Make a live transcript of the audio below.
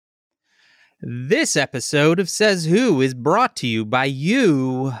This episode of Says Who is brought to you by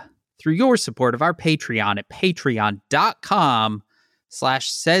you through your support of our Patreon at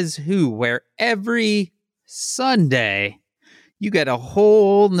patreon.com/sayswho, where every Sunday you get a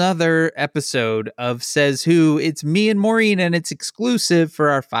whole nother episode of Says Who. It's me and Maureen, and it's exclusive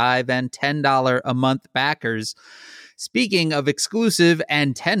for our $5 and $10 a month backers. Speaking of exclusive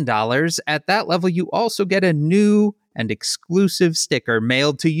and $10, at that level, you also get a new and exclusive sticker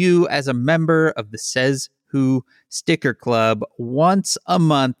mailed to you as a member of the Says Who Sticker Club. Once a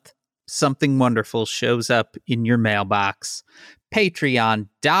month, something wonderful shows up in your mailbox.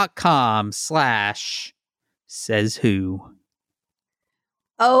 Patreon.com/sayswho.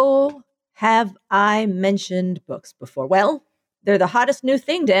 Oh, have I mentioned books before? Well, they're the hottest new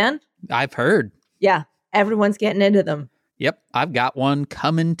thing, Dan. I've heard. Yeah, everyone's getting into them. Yep, I've got one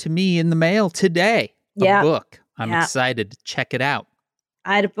coming to me in the mail today. A book. I'm excited to check it out.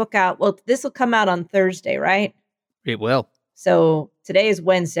 I had a book out. Well, this will come out on Thursday, right? It will. So today is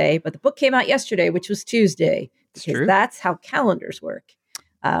Wednesday, but the book came out yesterday, which was Tuesday. It's because true. That's how calendars work.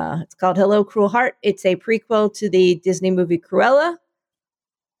 It's called Hello, Cruel Heart. It's a prequel to the Disney movie Cruella.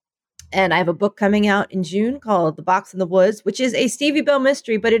 And I have a book coming out in June called The Box in the Woods, which is a Stevie Bell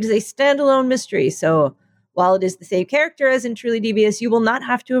mystery, but it is a standalone mystery. So while it is the same character as in Truly Devious, you will not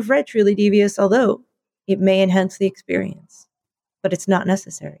have to have read Truly Devious, although it may enhance the experience, but it's not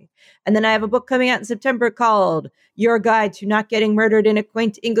necessary. And then I have a book coming out in September called Your Guide to Not Getting Murdered in a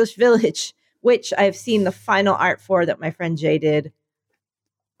Quaint English Village, which I've seen the final art for that my friend Jay did.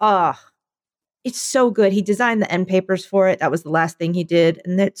 It's so good. He designed the end papers for it. That was the last thing he did.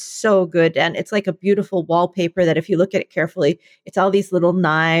 And it's so good. And it's like a beautiful wallpaper that if you look at it carefully, it's all these little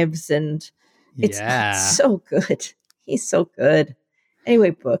knives and it's so good. He's so good.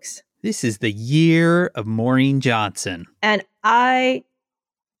 Anyway, books. This is the year of Maureen Johnson. And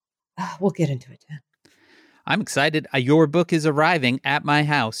we'll get into it, Dan. I'm excited. Your book is arriving at my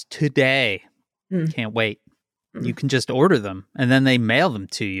house today. Can't wait. You can just order them and then they mail them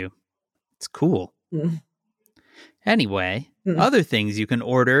to you. It's cool. Anyway, other things you can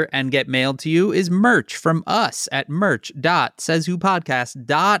order and get mailed to you is merch from us at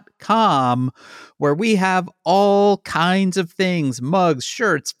merch.sayswhopodcast.com, where we have all kinds of things: mugs,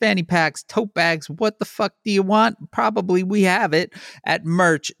 shirts, fanny packs, tote bags. What the fuck do you want? Probably we have it at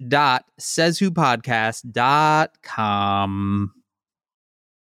merch.sayswhopodcast.com.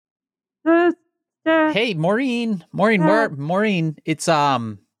 Hey, Maureen, it's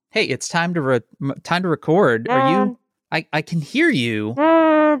hey, it's time to record. Are you? I can hear you.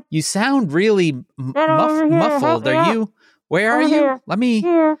 You sound really muffled. Are you? Where are you? Let me.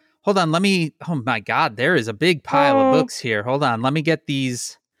 Hold on. Oh my God, there is a big pile of books here. Hold on. Let me get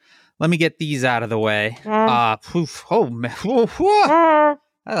these out of the way.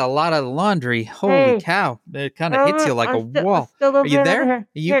 That's a lot of laundry. Holy cow! It kind of hits you like a wall. Are you there?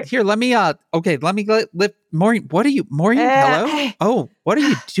 Here? Let me. Okay. Let me lift. Maureen, what are you? Maureen, hello. Hey. Oh, what are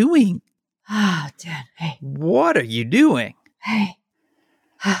you doing? Dan. Hey. What are you doing? Hey.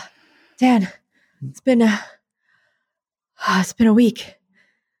 Dan. It's been a week.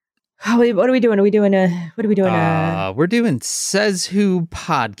 What are we doing? What are we doing? We're doing Says Who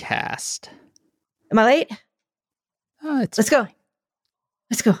podcast. Am I late? Let's go.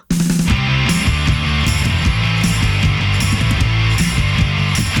 Let's go.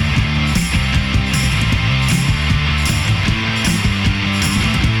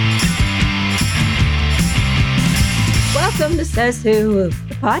 Welcome to Says Who,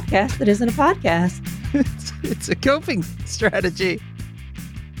 the podcast that isn't a podcast. It's a coping strategy.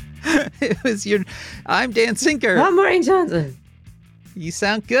 I'm Dan Sinker. I'm Maureen Johnson. You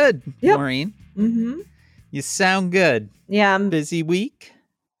sound good, yep. Maureen. Mm-hmm. You sound good. Yeah. Busy week?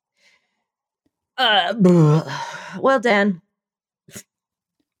 Well, Dan. It's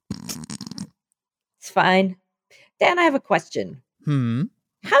fine. Dan, I have a question.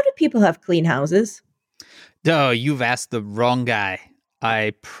 How do people have clean houses? Oh, you've asked the wrong guy.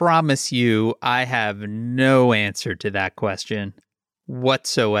 I promise you, I have no answer to that question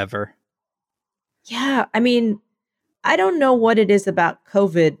whatsoever. Yeah, I mean, I don't know what it is about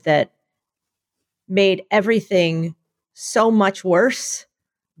COVID that made everything so much worse,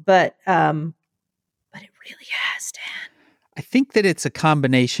 but it really has, Dan. I think that it's a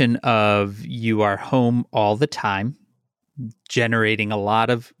combination of you are home all the time, generating a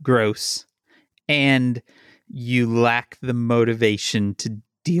lot of gross, and you lack the motivation to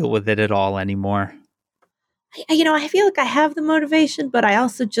deal with it at all anymore. I feel like I have the motivation, but I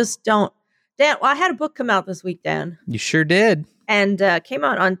also just don't. Dan, well, I had a book come out this week, Dan. You sure did. And came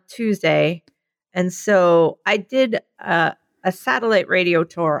out on Tuesday. And so I did a satellite radio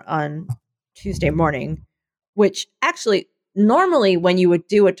tour on Tuesday morning, which actually normally when you would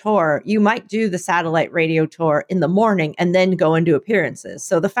do a tour, you might do the satellite radio tour in the morning and then go and do appearances.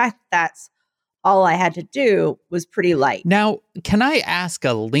 So the fact that's all I had to do was pretty light. Now, can I ask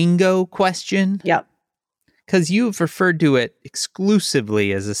a lingo question? Yep. Because you've referred to it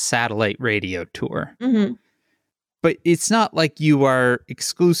exclusively as a satellite radio tour. Mm-hmm. But it's not like you are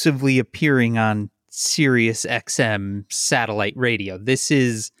exclusively appearing on Sirius XM satellite radio. This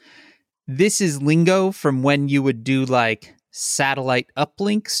is lingo from when you would do like satellite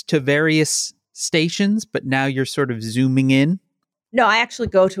uplinks to various stations, but now you're sort of zooming in. No, I actually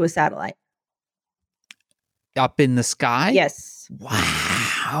go to a satellite. Up in the sky? Yes.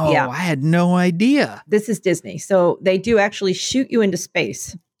 Wow. Yeah. I had no idea. This is Disney. So they do actually shoot you into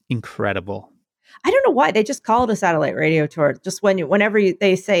space. Incredible. I don't know why they just call it a satellite radio tour. Just whenever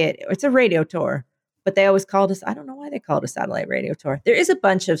they say it, it's a radio tour, but they always call it. I don't know why they call it a satellite radio tour. There is a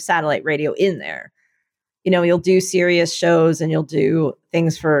bunch of satellite radio in there. You know, you'll do Sirius shows and you'll do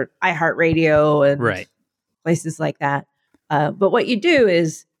things for iHeartRadio and places like that. But what you do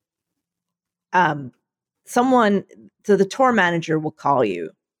is, so the tour manager will call you.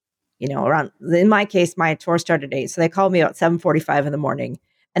 You know, around in my case, my tour started at 8, so they called me about 7:45 in the morning.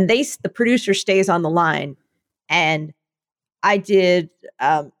 And the producer stays on the line, and I did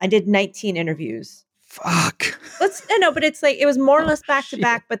 19 interviews. Fuck. But it's like it was more or less back to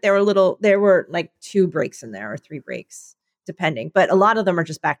back, but there were like 2 breaks in there or 3 breaks, depending. But a lot of them are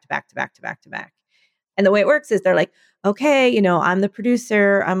just back to back to back to back to back. And the way it works is they're like, okay, you know, I'm the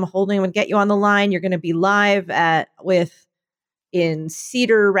producer. I'm going to get you on the line. You're going to be live in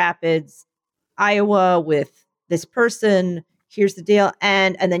Cedar Rapids, Iowa, with this person. Here's the deal.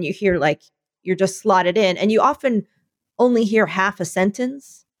 And then you hear like, you're just slotted in, and you often only hear half a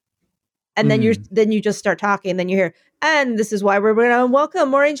sentence. And then you just start talking, and then you hear, and this is why we're going to welcome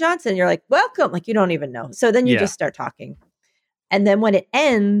Maureen Johnson. You're like, welcome. Like, you don't even know. So then you just start talking. And then when it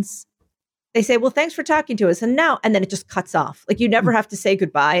ends, they say, well, thanks for talking to us. And then it just cuts off. Like, you never have to say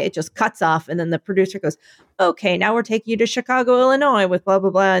goodbye. It just cuts off. And then the producer goes, okay, now we're taking you to Chicago, Illinois with blah, blah,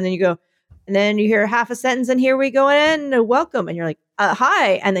 blah. And then you go, and then you hear half a sentence, and here we go in, welcome. And you're like,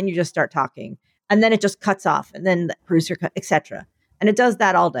 hi. And then you just start talking. And then it just cuts off. And then the producer, etc. And it does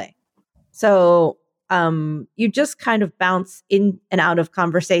that all day. So you just kind of bounce in and out of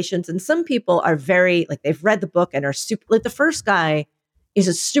conversations. And some people are very, like, they've read the book and are super, like the first guy is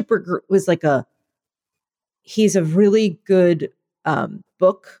he's a really good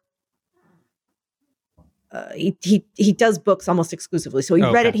book. He does books almost exclusively. So he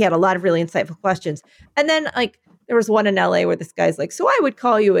read it. He had a lot of really insightful questions. And then like there was one in LA where this guy's like, so I would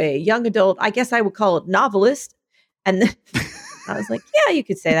call you a young adult. I guess I would call it novelist. And then I was like, yeah, you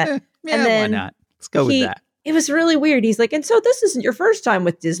could say that. Yeah, and then why not? Let's go with that. It was really weird. He's like, and so this isn't your first time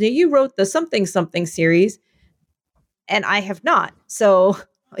with Disney. You wrote the something series. And I have not. So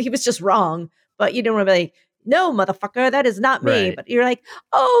he was just wrong. But you don't want to be like, no, motherfucker, that is not me. Right. But you're like,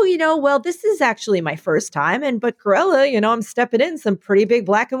 oh, well, this is actually my first time. But Cruella, I'm stepping in some pretty big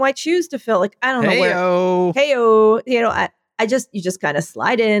black and white shoes to fill. Like, I don't know where. Heyo. You just kind of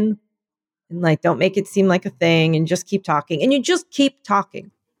slide in and like, don't make it seem like a thing and just keep talking. And you just keep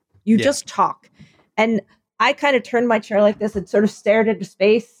talking. You just talk. And I kind of turned my chair like this and sort of stared into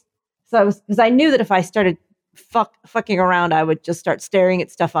space. Because I knew that if I started fucking around, I would just start staring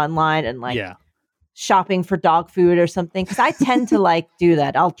at stuff online and like shopping for dog food or something. Because I tend to like do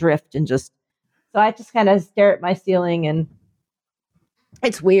that. I'll drift and so I just kind of stare at my ceiling, and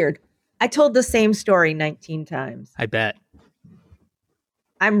it's weird. I told the same story 19 times. I bet.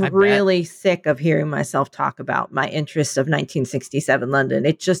 I'm really sick of hearing myself talk about my interest of 1967 London.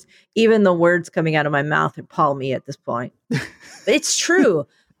 It just, even the words coming out of my mouth appall me at this point. But it's true.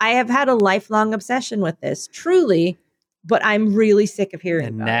 I have had a lifelong obsession with this, truly, but I'm really sick of hearing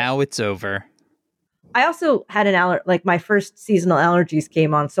about it. And now it's over. I also had like my first seasonal allergies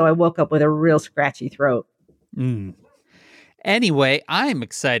came on, so I woke up with a real scratchy throat. Anyway, I'm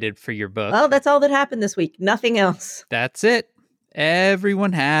excited for your book. Well, that's all that happened this week. Nothing else. That's it.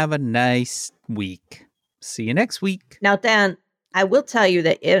 Everyone have a nice week. See you next week. Now, Dan, I will tell you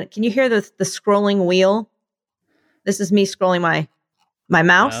that, can you hear the scrolling wheel? This is me scrolling my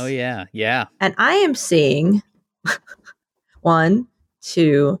mouse. Oh, yeah. Yeah. And I am seeing 1,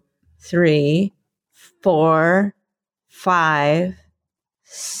 2, 3, 4, 5,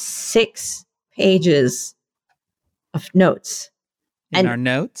 6 pages of notes. In our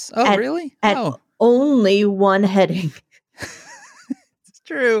notes? Oh, really? And only one heading. It's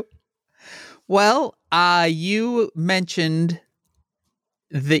true. Well, you mentioned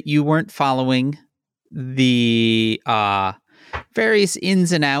that you weren't following the various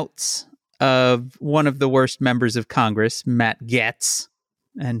ins and outs of one of the worst members of Congress, Matt Gaetz,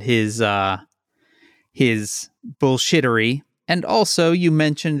 and his bullshittery. And also, you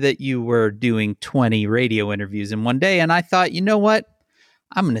mentioned that you were doing 20 radio interviews in one day, and I thought, you know what?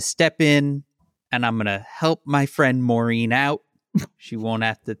 I'm going to step in and I'm going to help my friend Maureen out. She won't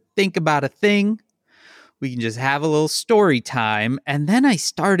have to think about a thing. We can just have a little story time. And then I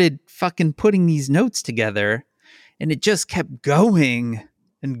started fucking putting these notes together, and it just kept going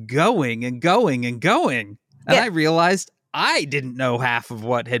and going and going and going. And I realized I didn't know half of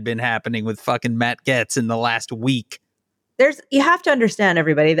what had been happening with fucking Matt Gaetz in the last week. You have to understand,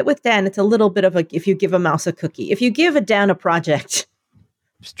 everybody, that with Dan, it's a little bit of if you give a mouse a cookie. If you give Dan a project,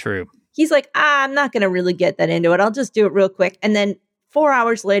 it's true. He's like, I'm not going to really get that into it. I'll just do it real quick. And then 4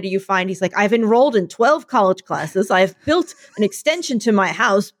 hours later, you find he's like, I've enrolled in 12 college classes. I've built an extension to my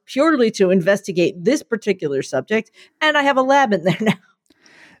house purely to investigate this particular subject. And I have a lab in there now.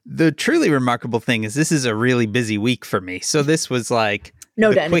 The truly remarkable thing is this is a really busy week for me. So this was like no,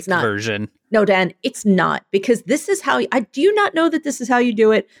 the Dan, quick it's not. version. No, Dan, it's not. Because this is how do you not know that this is how you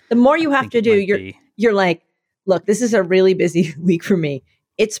do it? The more you have to do, you're like, look, this is a really busy week for me.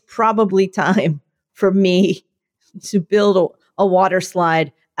 It's probably time for me to build a water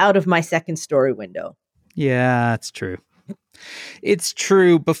slide out of my second story window. Yeah, it's true. It's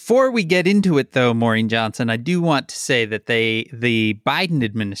true. Before we get into it, though, Maureen Johnson, I do want to say that the Biden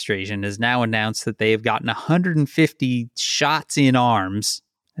administration has now announced that they have gotten 150 shots in arms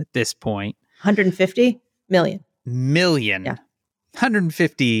at this point. 150 million. Million. Yeah.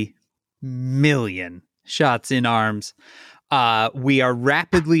 150 million shots in arms. We are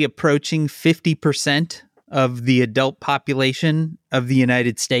rapidly approaching 50% of the adult population of the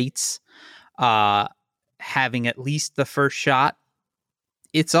United States having at least the first shot.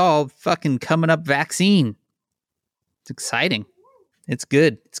 It's all fucking coming up vaccine. It's exciting. It's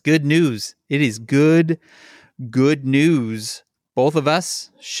good. It's good news. It is good news. Both of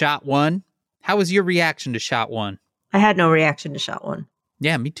us, shot one. How was your reaction to shot one? I had no reaction to shot one.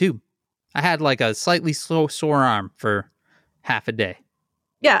 Yeah, me too. I had like a slightly sore arm for half a day.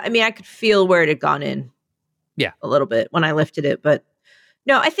 Yeah, I mean, I could feel where it had gone in. Yeah. A little bit when I lifted it, but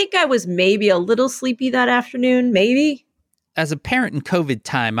no, I think I was maybe a little sleepy that afternoon, maybe. As a parent in COVID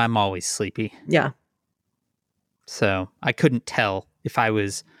time, I'm always sleepy. Yeah. So I couldn't tell if I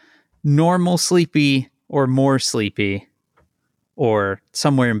was normal sleepy or more sleepy or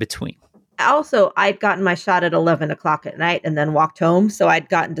somewhere in between. Also, I'd gotten my shot at 11 o'clock at night and then walked home. So I'd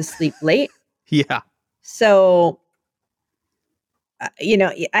gotten to sleep late. Yeah. So,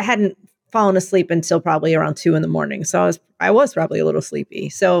 I hadn't fallen asleep until probably around 2 a.m. So I was probably a little sleepy.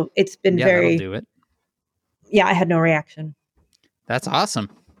 So it's been that'll do it. Yeah, I had no reaction. That's awesome.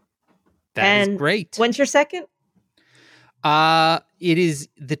 That is great. When's your second? It is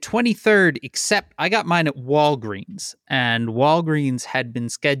the 23rd, except I got mine at Walgreens, and Walgreens had been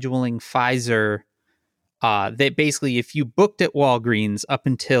scheduling Pfizer. They basically, if you booked at Walgreens up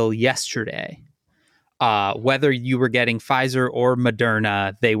until yesterday, whether you were getting Pfizer or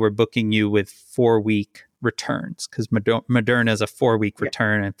Moderna, they were booking you with 4-week returns, because Moderna is a 4-week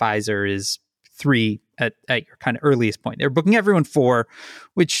return and Pfizer is 3 at your kind of earliest point. They're booking everyone 4,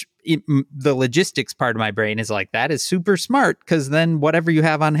 which the logistics part of my brain is like, that is super smart, because then whatever you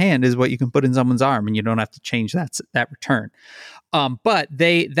have on hand is what you can put in someone's arm and you don't have to change that return. But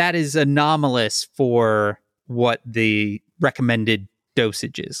that is anomalous for what the recommended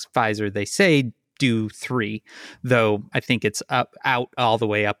dosage is. Pfizer, they say, do 3, though I think it's out all the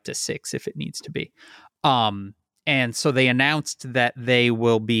way up to 6 if it needs to be. And so they announced that they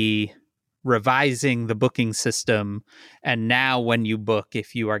will be revising the booking system, and now when you book,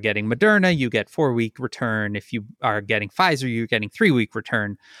 if you are getting Moderna, you get 4-week return. If you are getting Pfizer, you're getting 3-week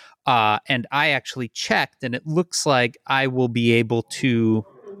return. And I actually checked, and it looks like I will be able to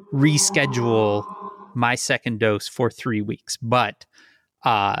reschedule my second dose for 3 weeks, but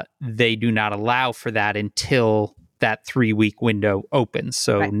they do not allow for that until that 3-week window opens.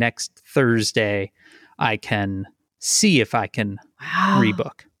 So Next Thursday, I can see if I can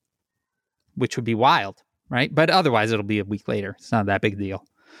rebook, which would be wild, right? But otherwise, it'll be a week later. It's not that big a deal.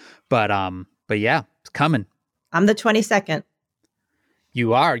 But yeah, it's coming. I'm the 22nd.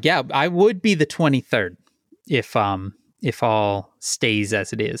 You are, yeah. I would be the 23rd if all stays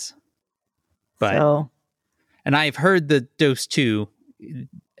as it is. But and I've heard the dose 2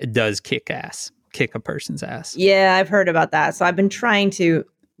 does kick a person's ass. Yeah, I've heard about that. So I've been trying to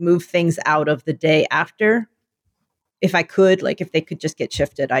move things out of the day after. If I could, like if they could just get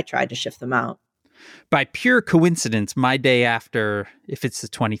shifted, I tried to shift them out. By pure coincidence, my day after, if it's the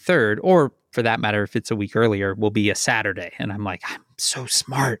 23rd, or for that matter, if it's a week earlier, will be a Saturday. And I'm like, I'm so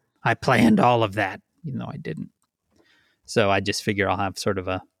smart. I planned all of that, even though I didn't. So I just figure I'll have sort of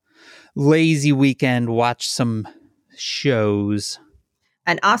a lazy weekend, watch some shows.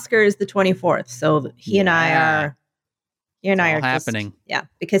 And Oscar is the 24th. So he and I are happening.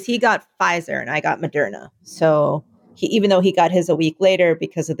 Because he got Pfizer and I got Moderna. So even though he got his a week later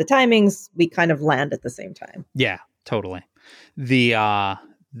because of the timings, we kind of land at the same time. Yeah, totally. The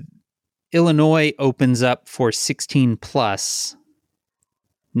Illinois opens up for 16 plus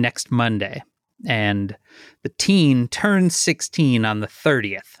next Monday, and the teen turns 16 on the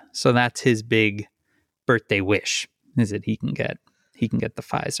 30th. So that's his big birthday wish, is that he can get the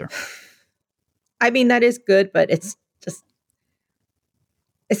Pfizer. I mean, that is good, but it's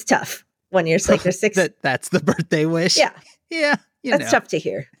tough when you're like they're 6. That's the birthday wish. Yeah. Yeah. That's tough to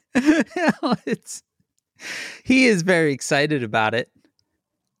hear. He is very excited about it.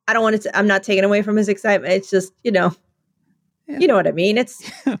 I don't want it to, I'm not taking away from his excitement. It's just, you know what I mean? It's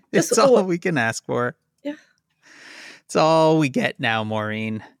it's all we can ask for. Yeah. It's all we get now,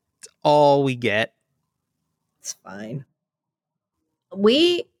 Maureen. It's all we get. It's fine.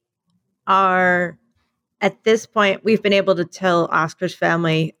 We are, at this point, we've been able to tell Oscar's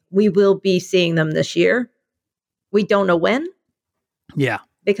family we will be seeing them this year. We don't know when. Yeah.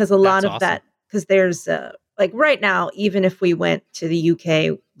 Because a lot of that, because there's like right now, even if we went to the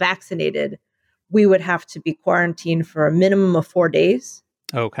UK vaccinated, we would have to be quarantined for a minimum of 4 days.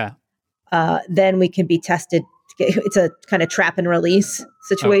 Okay. Then we can be tested. It's a kind of trap and release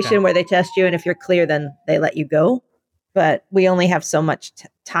situation where they test you, and if you're clear, then they let you go. But we only have so much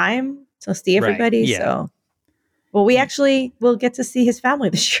time to see everybody. Right. Yeah. So, well, we actually will get to see his family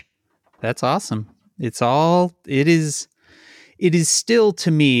this year. That's awesome. It is still,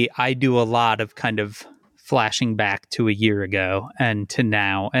 to me, I do a lot of kind of flashing back to a year ago and to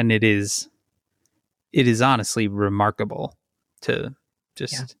now. And it is honestly remarkable to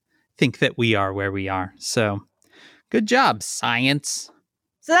just think that we are where we are. So good job, science.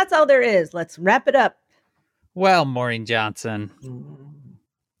 So that's all there is. Let's wrap it up. Well, Maureen Johnson,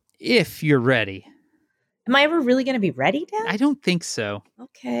 if you're ready. Am I ever really going to be ready, Dan? I don't think so.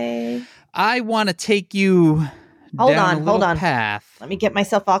 Okay. I want to take you down a little path. Let me get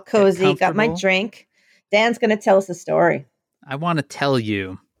myself all cozy. Got my drink. Dan's going to tell us a story. I want to tell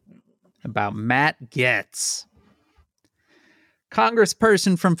you about Matt Gaetz,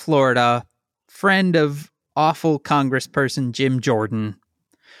 congressperson from Florida, friend of awful congressperson Jim Jordan,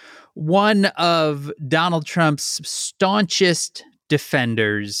 one of Donald Trump's staunchest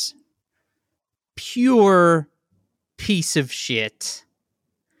defenders, pure piece of shit,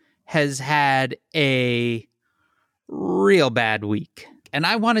 has had a real bad week. And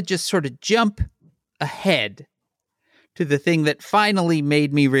I want to just sort of jump ahead to the thing that finally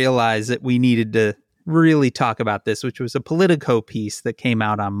made me realize that we needed to really talk about this, which was a Politico piece that came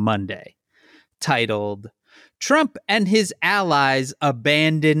out on Monday titled, "Trump and His Allies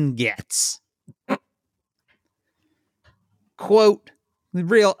Abandon Gaetz." Quote, the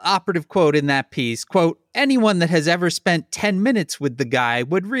real operative quote in that piece, quote, "Anyone that has ever spent 10 minutes with the guy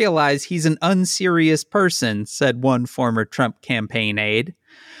would realize he's an unserious person," said one former Trump campaign aide.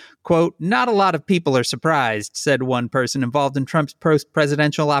 Quote, "Not a lot of people are surprised," said one person involved in Trump's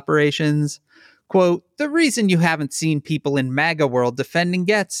presidential operations. Quote, "The reason you haven't seen people in MAGA world defending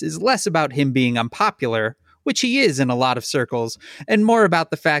Gaetz is less about him being unpopular, which he is in a lot of circles, and more about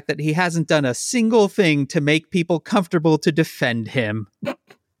the fact that he hasn't done a single thing to make people comfortable to defend him."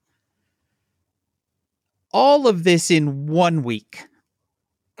 All of this in 1 week.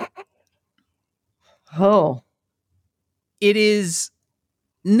 Oh. It is,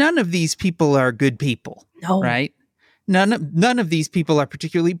 none of these people are good people. No. Right? None of these people are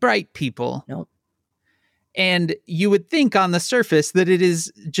particularly bright people. No. And you would think on the surface that it is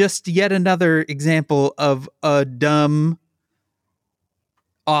just yet another example of a dumb,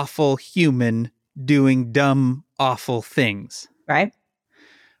 awful human doing dumb, awful things. Right.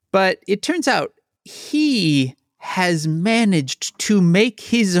 But it turns out he has managed to make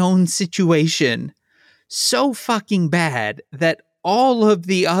his own situation so fucking bad that all of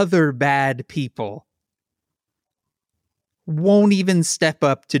the other bad people won't even step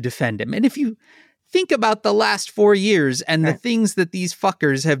up to defend him. And if you think about the last 4 years and the things that these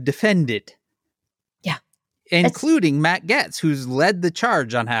fuckers have defended. Yeah. Including Matt Gaetz, who's led the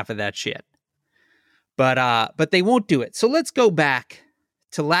charge on half of that shit. But they won't do it. So let's go back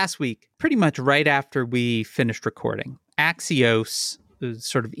to last week, pretty much right after we finished recording. Axios, a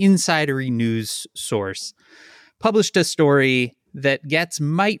sort of insidery news source, published a story that Gaetz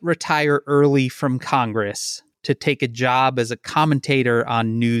might retire early from Congress to take a job as a commentator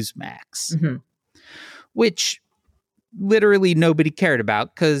on Newsmax. Mm-hmm. Which literally nobody cared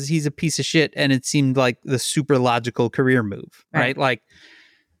about because he's a piece of shit and it seemed like the super logical career move, right? Like,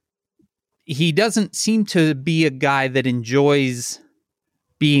 he doesn't seem to be a guy that enjoys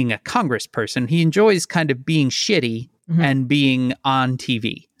being a congressperson. He enjoys kind of being shitty and being on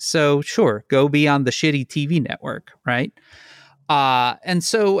TV. So sure, go be on the shitty TV network, right? And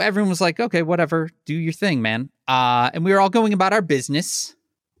so everyone was like, okay, whatever, do your thing, man. And we were all going about our business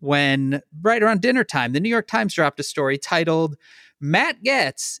when right around dinner time, the New York Times dropped a story titled, Matt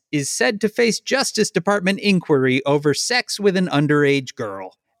Gaetz is said to face Justice Department inquiry over sex with an underage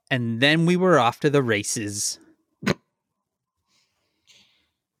girl. And then we were off to the races. All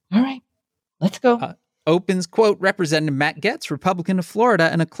right, let's go. Opens, quote, Representative Matt Gaetz, Republican of Florida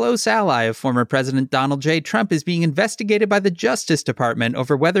and a close ally of former President Donald J. Trump, is being investigated by the Justice Department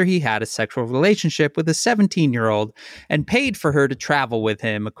over whether he had a sexual relationship with a 17-year-old and paid for her to travel with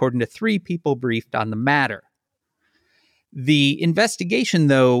him, according to 3 people briefed on the matter. The investigation,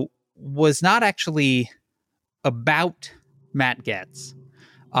 though, was not actually about Matt Gaetz.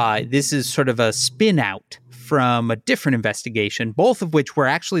 This is sort of a spin out from a different investigation, both of which were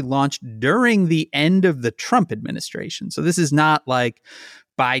actually launched during the end of the Trump administration. So this is not like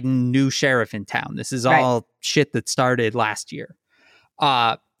Biden, new sheriff in town. This is all shit that started last year.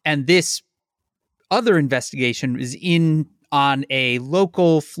 And this other investigation is on a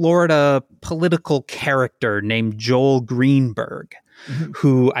local Florida political character named Joel Greenberg,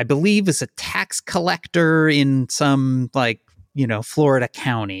 who I believe is a tax collector in some Florida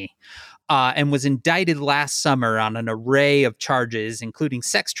county. And was indicted last summer on an array of charges, including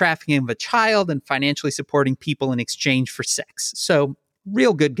sex trafficking of a child and financially supporting people in exchange for sex. So,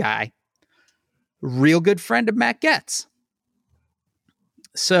 real good guy. Real good friend of Matt Gaetz.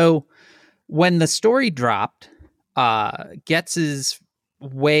 So, when the story dropped, Gaetz's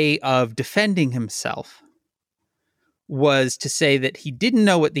way of defending himself was to say that he didn't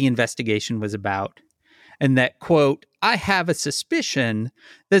know what the investigation was about. And that, quote, I have a suspicion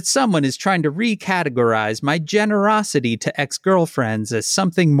that someone is trying to recategorize my generosity to ex-girlfriends as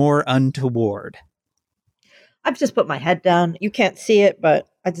something more untoward. I've just put my head down. You can't see it, but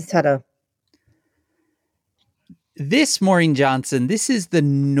I just had a... This, Maureen Johnson, this is the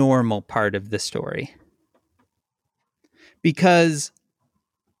normal part of the story. Because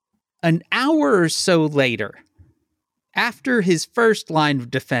an hour or so later, after his first line of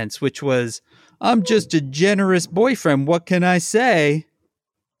defense, which was, I'm just a generous boyfriend, what can I say?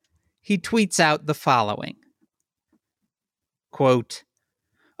 He tweets out the following. Quote,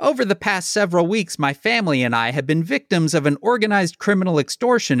 over the past several weeks, my family and I have been victims of an organized criminal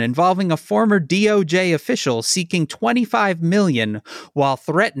extortion involving a former DOJ official seeking $25 million while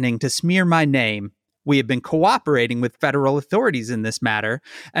threatening to smear my name. We have been cooperating with federal authorities in this matter,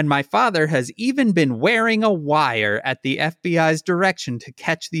 and my father has even been wearing a wire at the FBI's direction to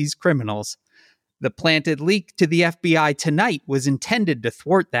catch these criminals. The planted leak to the FBI tonight was intended to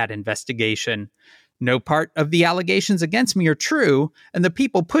thwart that investigation. No part of the allegations against me are true, and the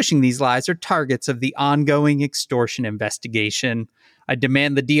people pushing these lies are targets of the ongoing extortion investigation. I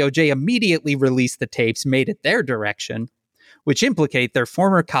demand the DOJ immediately release the tapes made at their direction, which implicate their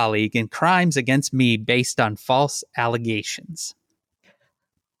former colleague in crimes against me based on false allegations.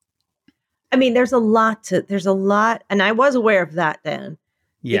 I mean, there's a lot, and I was aware of that then.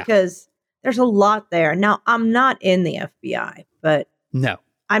 Yeah. Because there's a lot there. Now, I'm not in the FBI, but no,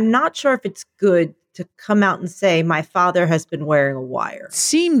 I'm not sure if it's good to come out and say my father has been wearing a wire.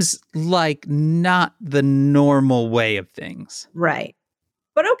 Seems like not the normal way of things. Right.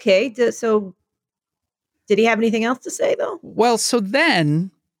 But okay, so did he have anything else to say, though? Well, so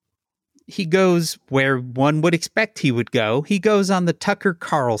then he goes where one would expect he would go. He goes on the Tucker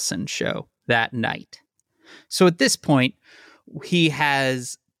Carlson show that night. So at this point, he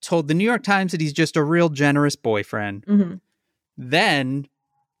has told the New York Times that he's just a real generous boyfriend. Mm-hmm. Then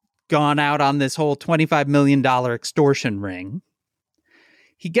gone out on this whole $25 million extortion ring.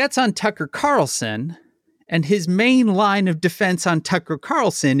 He gets on Tucker Carlson, and his main line of defense on Tucker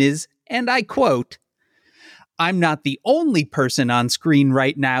Carlson is, and I quote, I'm not the only person on screen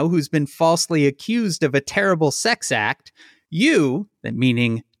right now who's been falsely accused of a terrible sex act. You,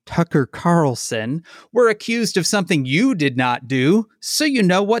 meaning Tucker Carlson, were accused of something you did not do, so you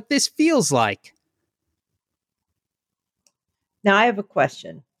know what this feels like. Now I have a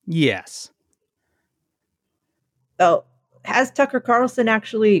question. Yes. Oh, has Tucker Carlson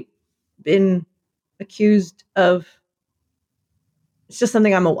actually been accused of? It's just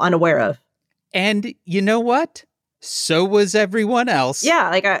something I'm unaware of. And you know what? So was everyone else. Yeah,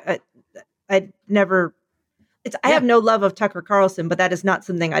 like I never. I have no love of Tucker Carlson, but that is not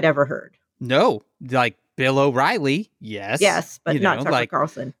something I'd ever heard. No, like Bill O'Reilly, yes. Yes, but not Tucker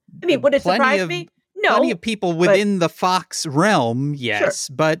Carlson. I mean, would it surprise me? No. Plenty of people within the Fox realm, yes.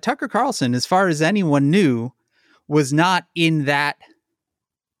 Sure. But Tucker Carlson, as far as anyone knew, was not in that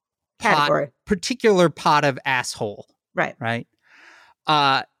category. Particular pot of asshole. Right. Right.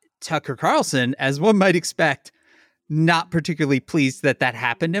 Tucker Carlson, as one might expect, not particularly pleased that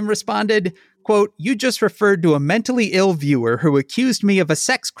happened and responded, quote, "You just referred to a mentally ill viewer who accused me of a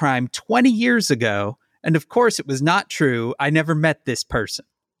sex crime 20 years ago. And of course, it was not true. I never met this person."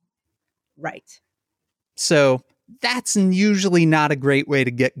 Right. So that's usually not a great way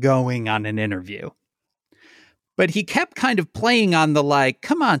to get going on an interview. But he kept kind of playing on the like,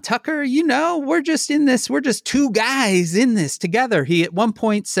 come on, Tucker, we're just in this. We're just two guys in this together. He at one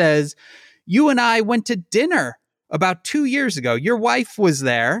point says, "You and I went to dinner about 2 years ago. Your wife was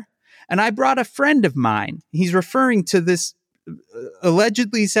there, and I brought a friend of mine." He's referring to this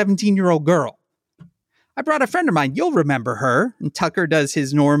allegedly 17-year-old girl. "I brought a friend of mine. You'll remember her." And Tucker does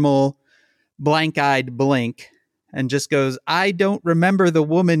his normal blank-eyed blink and just goes, "I don't remember the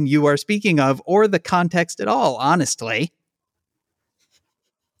woman you are speaking of or the context at all, honestly."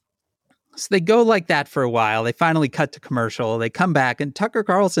 So they go like that for a while. They finally cut to commercial. They come back, and Tucker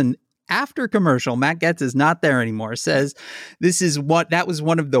Carlson, after commercial, Matt Gaetz is not there anymore, says, that was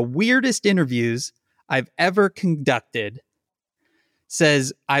one of the weirdest interviews I've ever conducted.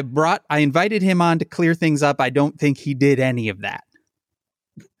 Says, I invited him on to clear things up. I don't think he did any of that.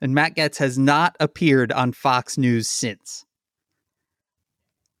 And Matt Gaetz has not appeared on Fox News since.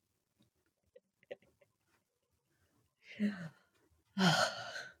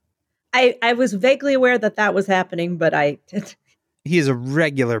 I was vaguely aware that was happening, but he is a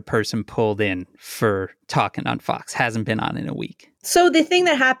regular person pulled in for talking on Fox. Hasn't been on in a week. So the thing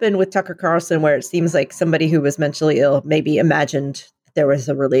that happened with Tucker Carlson, where it seems like somebody who was mentally ill maybe imagined there was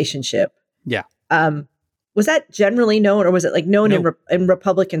a relationship. Yeah. Was that generally known, or was it like known in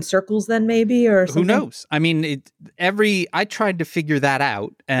Republican circles then maybe, or something? Who knows? I mean, I tried to figure that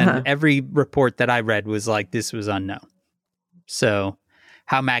out, and every report that I read was like, this was unknown. So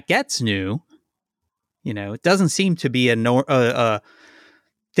how Matt Gaetz knew, it doesn't seem to be a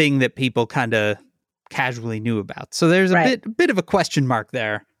thing that people kind of casually knew about. So there's a bit of a question mark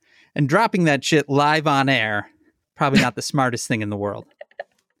there, and dropping that shit live on air, probably not the smartest thing in the world.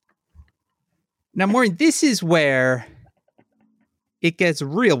 Now, Maureen, this is where it gets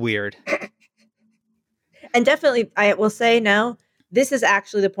real weird. And definitely, I will say now, this is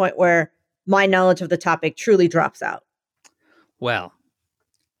actually the point where my knowledge of the topic truly drops out. Well,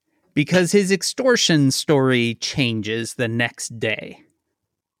 because his extortion story changes the next day.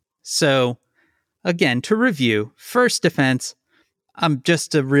 So, again, to review, first defense, I'm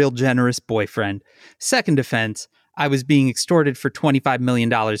just a real generous boyfriend. Second defense, I was being extorted for $25 million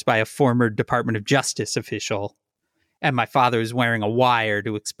by a former Department of Justice official, and my father was wearing a wire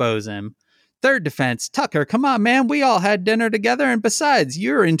to expose him. Third defense, Tucker, come on, man, we all had dinner together, and besides,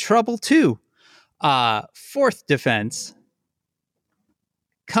 you're in trouble too. Fourth defense,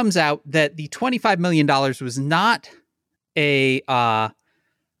 comes out that the $25 million was not a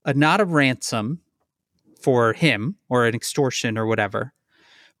ransom for him or an extortion or whatever,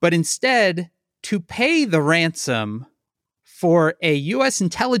 but instead to pay the ransom for a U.S.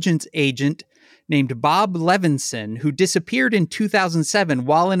 intelligence agent named Bob Levinson, who disappeared in 2007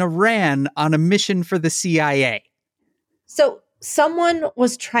 while in Iran on a mission for the CIA. So someone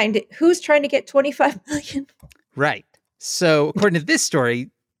was who's trying to get 25 million? Right. So according to this story,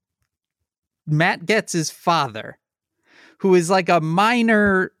 Matt Gaetz's father, who is like a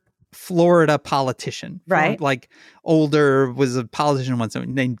minor Florida politician, right? Like older, was a politician once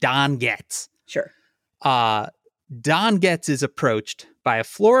named Don Gaetz. Sure. Don Gaetz is approached by a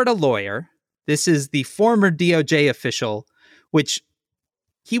Florida lawyer. This is the former DOJ official, which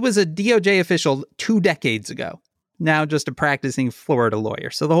he was a DOJ official 2 decades ago. Now just a practicing Florida lawyer.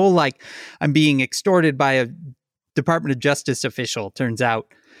 So the whole I'm being extorted by a Department of Justice official turns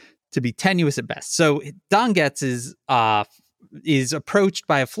out to be tenuous at best. So Don Gaetz is approached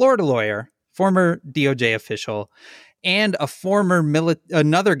by a Florida lawyer, former DOJ official, and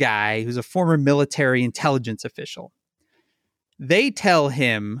another guy who's a former military intelligence official. They tell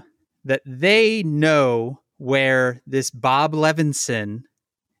him that they know where this Bob Levinson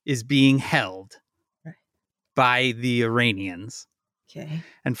is being held by the Iranians. Okay.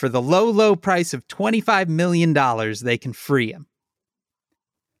 And for the low, low price of $25 million, they can free him.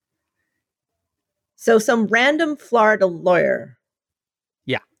 So some random Florida lawyer.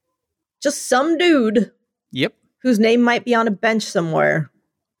 Yeah. Just some dude. Yep. Whose name might be on a bench somewhere.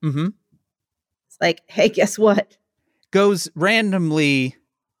 Mm-hmm. It's like, hey, guess what? Goes randomly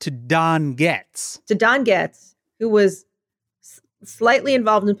to Don Getz. To Don Getz, who was slightly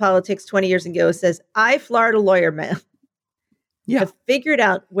involved in politics 20 years ago, says, I, Florida lawyer man, have figured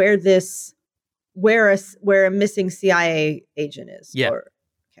out where a missing CIA agent is. Yeah.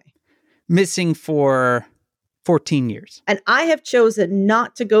 Missing for 14 years. And I have chosen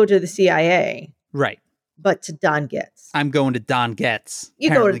not to go to the CIA. Right. But to Don Getz. I'm going to Don Getz.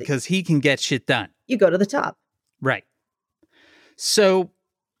 You go to because he can get shit done. You go to the top. Right. So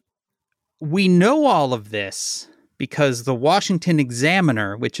we know all of this because the Washington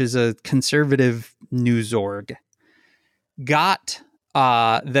Examiner, which is a conservative news org, got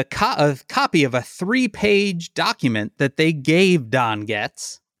a copy of a 3-page document that they gave Don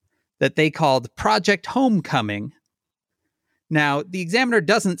Getz that they called Project Homecoming. Now, the Examiner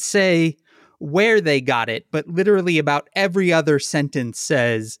doesn't say where they got it, but literally about every other sentence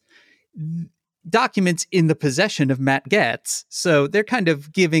says documents in the possession of Matt Getz. So they're kind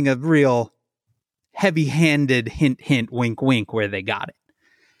of giving a real heavy-handed hint, hint, wink, wink where they got it.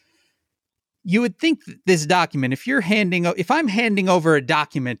 You would think that this document, if I'm handing over a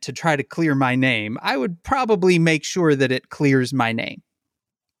document to try to clear my name, I would probably make sure that it clears my name.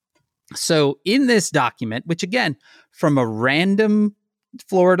 So in this document, which again, from a random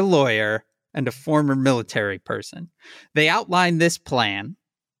Florida lawyer and a former military person, they outline this plan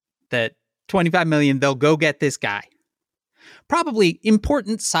that $25 million, they'll go get this guy. Probably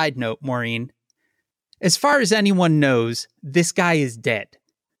important side note, Maureen, as far as anyone knows, this guy is dead.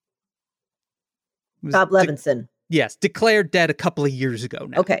 Bob Levinson. Yes, declared dead a couple of years ago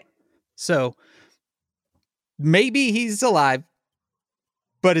now. Okay. So maybe he's alive,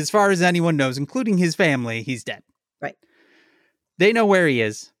 but as far as anyone knows, including his family, he's dead. Right. They know where he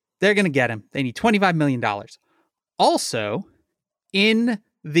is. They're going to get him. They need $25 million. Also, in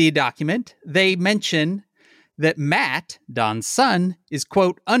the document, they mention that Matt, Don's son, is,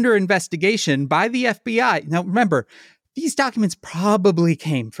 quote, under investigation by the FBI. Now, remember, these documents probably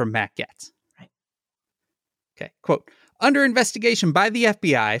came from Matt Getz. Right. Okay, quote, under investigation by the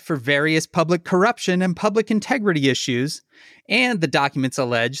FBI for various public corruption and public integrity issues, and the documents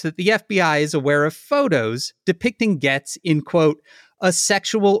allege that the FBI is aware of photos depicting Getz in, quote, a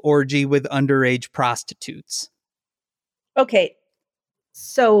sexual orgy with underage prostitutes. Okay,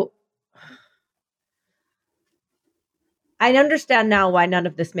 so I understand now why none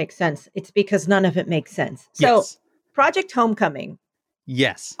of this makes sense. It's because none of it makes sense. So, Yes. Project Homecoming.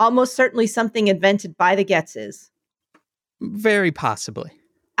 Yes. Almost certainly something invented by the Getzes. Very possibly.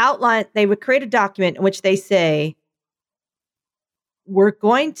 They would create a document in which they say, we're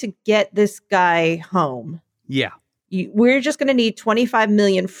going to get this guy home. Yeah. We're just going to need $25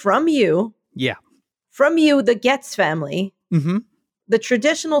 million from you. Yeah. From you, the Getz family. Mm-hmm. The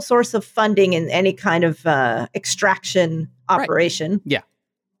traditional source of funding in any kind of extraction operation. Right. Yeah.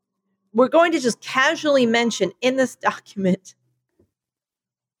 We're going to just casually mention in this document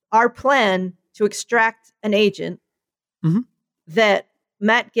our plan to extract an agent that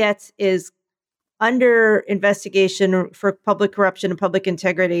Matt Getz is under investigation for public corruption and public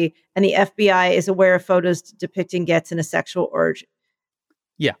integrity, and the FBI is aware of photos depicting Getz in a sexual orgy.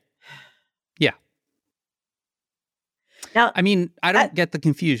 Yeah. Yeah. Now, I mean, I don't get the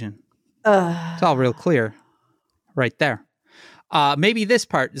confusion. It's all real clear right there. Maybe this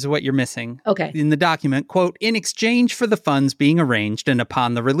part is what you're missing. Okay. In the document, quote, in exchange for the funds being arranged and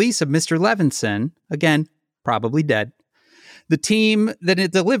upon the release of Mr. Levinson, again, probably dead, the team that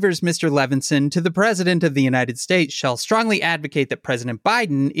it delivers Mr. Levinson to the President of the United States shall strongly advocate that President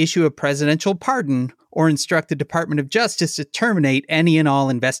Biden issue a presidential pardon or instruct the Department of Justice to terminate any and all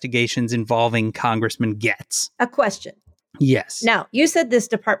investigations involving Congressman Getz. A question. Yes. Now, you said this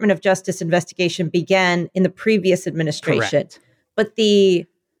Department of Justice investigation began in the previous administration. Correct. But the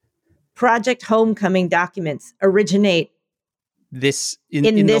Project Homecoming documents originate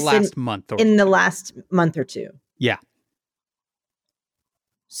in the last month. In the last month or two. Yeah.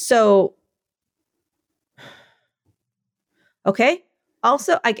 So, okay.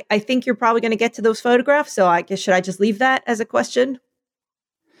 Also, I think you're probably going to get to those photographs. So I guess, should I just leave that as a question?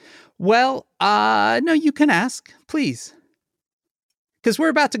 Well, no, you can ask, please. Because we're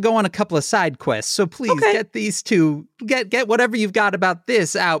about to go on a couple of side quests. So please get these two, get whatever you've got about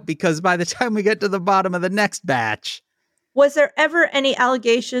this out, because by the time we get to the bottom of the next batch. Was there ever any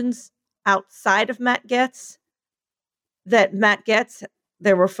allegations outside of Matt Getz that Matt Getz,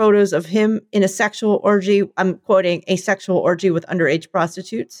 there were photos of him in a sexual orgy? I'm quoting, a sexual orgy with underage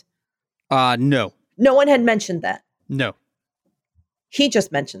prostitutes? No. No one had mentioned that. No. He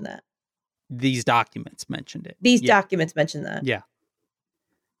just mentioned that. These documents mentioned it. These documents mentioned that. Yeah.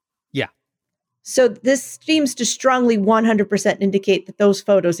 Yeah. So this seems to strongly 100% indicate that those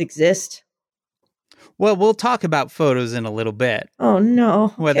photos exist. Well, we'll talk about photos in a little bit. Oh, no.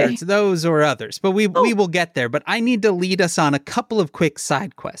 Okay. Whether it's those or others. But we will get there. But I need to lead us on a couple of quick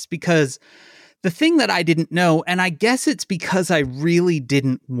side quests, because the thing that I didn't know, and I guess it's because I really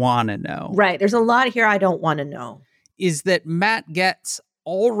didn't want to know. Right. There's a lot here I don't want to know. Is that Matt Getz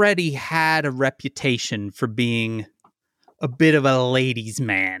already had a reputation for being a bit of a ladies'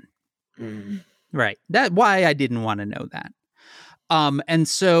 man. Right. That's why I didn't want to know that. And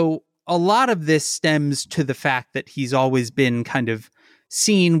so a lot of this stems to the fact that he's always been kind of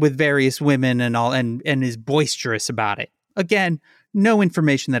seen with various women and all, and is boisterous about it. Again, no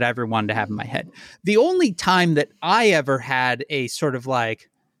information that I ever wanted to have in my head. The only time that I ever had a sort of like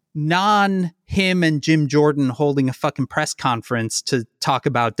him and Jim Jordan holding a fucking press conference to talk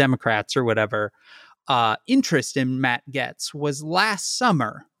about Democrats or whatever, interest in Matt Getz was last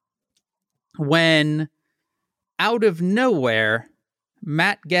summer, when out of nowhere,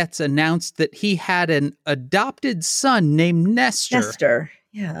 Matt Getz announced that he had an adopted son named Nestor. Nestor,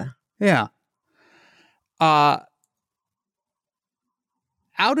 yeah. Yeah. Out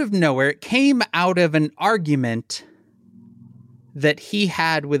of nowhere, it came out of an argument that he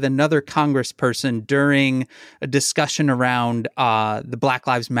had with another congressperson during a discussion around the Black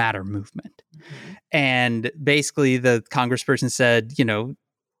Lives Matter movement. Mm-hmm. And basically the congressperson said, you know,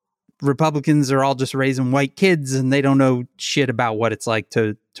 Republicans are all just raising white kids and they don't know shit about what it's like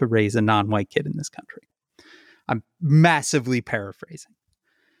to raise a non-white kid in this country. I'm massively paraphrasing.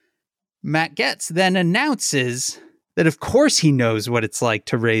 Matt Getz then announces that of course he knows what it's like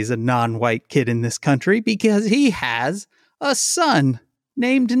to raise a non-white kid in this country, because he has a son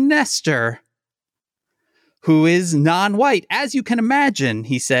named Nestor, who is non-white. As you can imagine,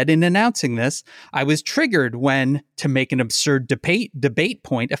 he said in announcing this, I was triggered when, to make an absurd debate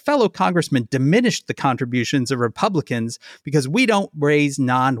point, a fellow congressman diminished the contributions of Republicans because we don't raise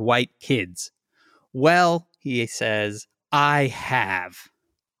non-white kids. Well, he says, I have.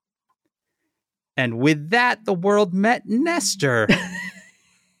 And with that, the world met Nestor,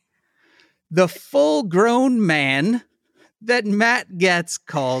 the full-grown man that Matt Getz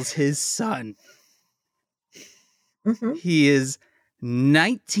calls his son. Mm-hmm. He is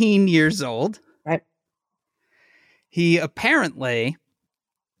 19 years old. Right. He apparently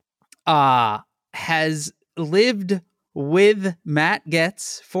has lived with Matt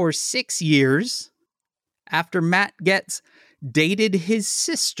Getz for 6 years after Matt Getz dated his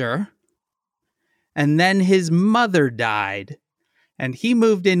sister, and then his mother died, and he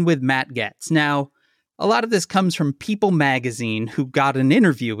moved in with Matt Getz. Now, a lot of this comes from People magazine, who got an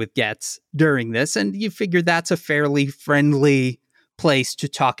interview with Getz during this, and you figure that's a fairly friendly place to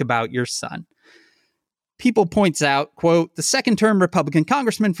talk about your son. People points out, quote, the second-term Republican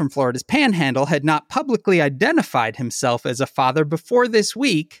congressman from Florida's Panhandle had not publicly identified himself as a father before this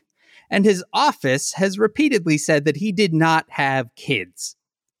week, and his office has repeatedly said that he did not have kids.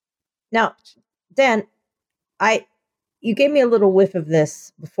 Now, Dan, you gave me a little whiff of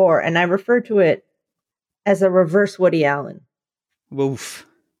this before, and I referred to it as a reverse Woody Allen. Woof.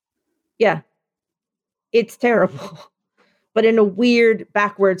 Yeah. It's terrible. But in a weird,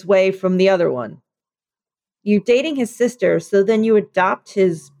 backwards way from the other one. You're dating his sister, so then you adopt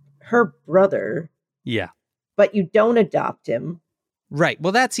her brother. Yeah. But you don't adopt him. Right.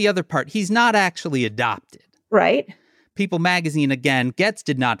 Well, that's the other part. He's not actually adopted. Right. People magazine, again, Getz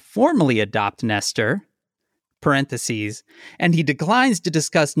did not formally adopt Nestor, parentheses, and he declines to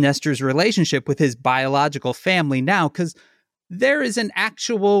discuss Nestor's relationship with his biological family now, because there is an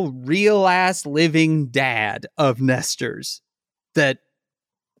actual real-ass living dad of Nestor's that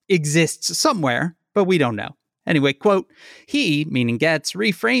exists somewhere, but we don't know. Anyway, quote, he, meaning Getz,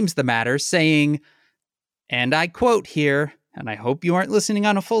 reframes the matter saying, and I quote here, and I hope you aren't listening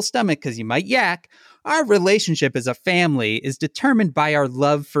on a full stomach because you might yak, our relationship as a family is determined by our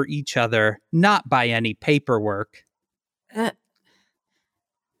love for each other, not by any paperwork.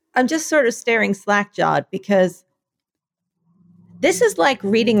 I'm just sort of staring slack-jawed because this is like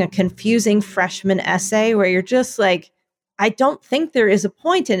reading a confusing freshman essay where you're just like, I don't think there is a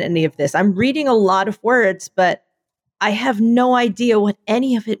point in any of this. I'm reading a lot of words, but I have no idea what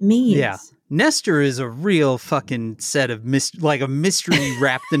any of it means. Yeah. Nestor is a real fucking set of like a mystery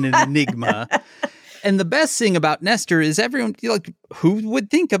wrapped in an enigma. And the best thing about Nestor is everyone, like, who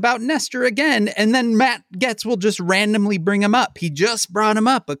would think about Nestor again? And then Matt Getz will just randomly bring him up. He just brought him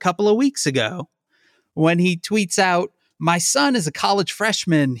up a couple of weeks ago when he tweets out, my son is a college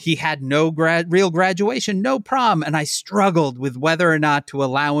freshman. He had no real graduation, no prom, and I struggled with whether or not to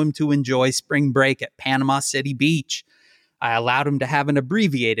allow him to enjoy spring break at Panama City Beach. I allowed him to have an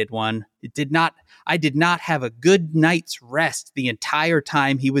abbreviated one. I did not have a good night's rest the entire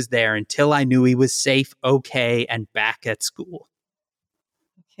time he was there until I knew he was safe, okay, and back at school.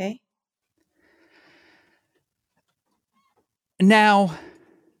 Okay. Now,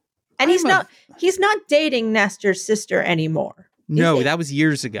 and he's not dating Nestor's sister anymore. No, that was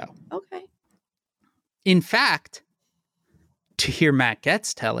years ago. Okay. In fact, to hear Matt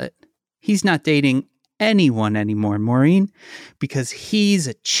Getz tell it, he's not dating anyone anymore, Maureen, because he's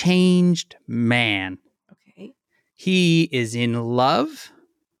a changed man. Okay. He is in love.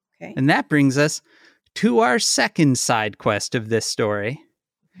 Okay. And that brings us to our second side quest of this story,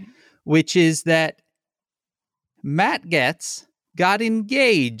 which is that Matt Getz got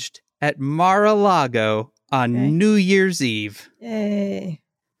engaged at Mar-a-Lago on New Year's Eve. Yay.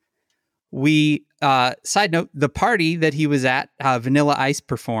 We, side note, the party that he was at, Vanilla Ice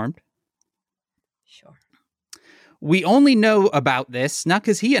performed. Sure. We only know about this, not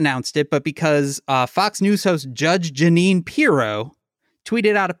because he announced it, but because Fox News host Judge Jeanine Pirro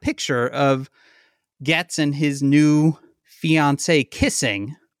tweeted out a picture of Getz and his new fiancée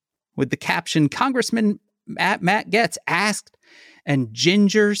kissing with the caption, Congressman Matt Getz asked, and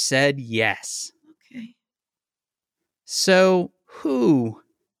Ginger said yes. Okay. So who,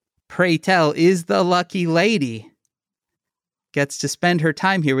 pray tell, is the lucky lady gets to spend her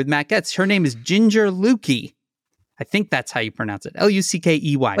time here with Matt Getz? Her name is Ginger Lukey. I think that's how you pronounce it.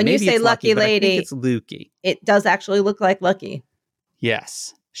 Luckey. When you say lucky lady, I think it's Lukey. It does actually look like Lucky.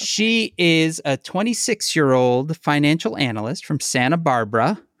 Yes. Okay. She is a 26-year-old financial analyst from Santa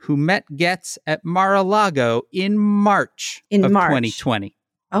Barbara who met Getz at Mar-a-Lago in March of 2020.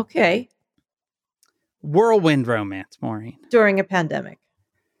 Okay. Whirlwind romance, Maureen. During a pandemic.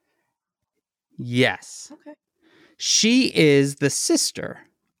 Yes. Okay. She is the sister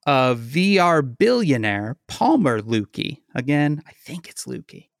of VR billionaire Palmer Luckey. Again, I think it's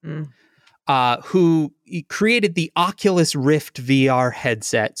Luckey. Who created the Oculus Rift VR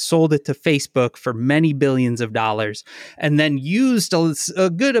headset, sold it to Facebook for many billions of dollars, and then used a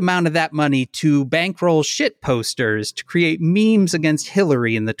good amount of that money to bankroll shit posters to create memes against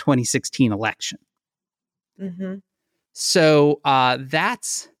Hillary in the 2016 election. Mm-hmm. So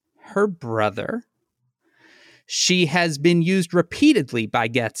that's her brother. She has been used repeatedly by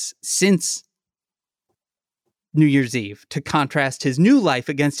Getz since New Year's Eve to contrast his new life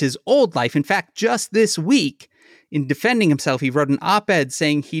against his old life. In fact, just this week, in defending himself, he wrote an op-ed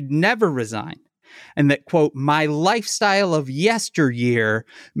saying he'd never resign and that, quote, my lifestyle of yesteryear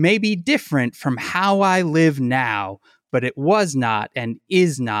may be different from how I live now, but it was not and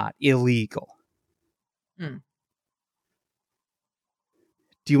is not illegal. Do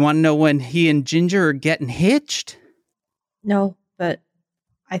you want to know when he and Ginger are getting hitched? No, but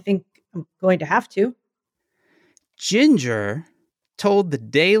I think I'm going to have to. Ginger told the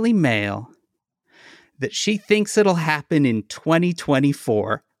Daily Mail that she thinks it'll happen in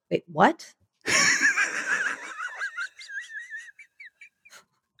 2024. Wait, what?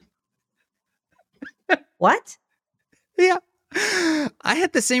 What? Yeah. I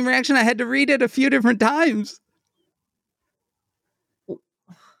had the same reaction. I had to read it a few different times.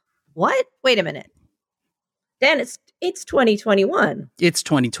 What? Wait a minute. Dan, it's 2021. It's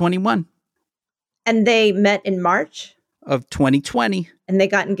 2021. And they met in March of 2020. And they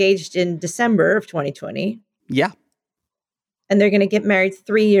got engaged in December of 2020. Yeah. And they're going to get married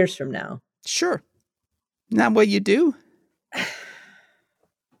 3 years from now. Sure. Not what you do.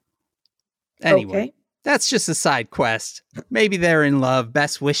 Anyway, okay. That's just a side quest. Maybe they're in love.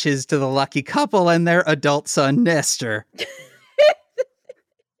 Best wishes to the lucky couple and their adult son, Nestor.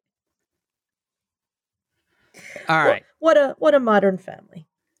 All right. What a modern family.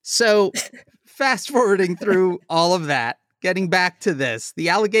 So fast forwarding through all of that, getting back to this, the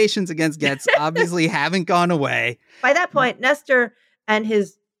allegations against Getz obviously haven't gone away. By that point, Nestor and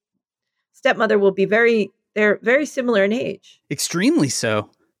his stepmother will be they're very similar in age. Extremely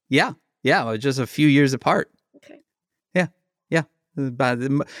so. Yeah. Yeah. Just a few years apart. Okay. Yeah. Yeah.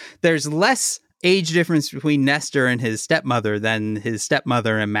 There's less age difference between Nestor and his stepmother than his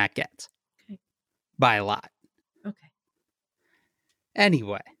stepmother and Matt Getz. Okay. By a lot. Okay.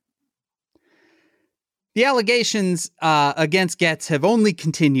 Anyway, the allegations against Getz have only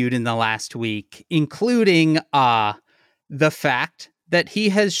continued in the last week, including the fact that he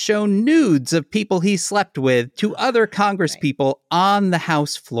has shown nudes of people he slept with to other Congress people on the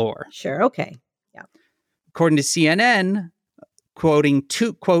House floor. Sure, okay. Yeah. According to CNN, quoting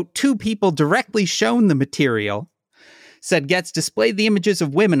two people directly shown the material, said Getz displayed the images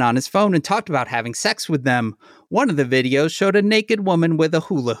of women on his phone and talked about having sex with them. One of the videos showed a naked woman with a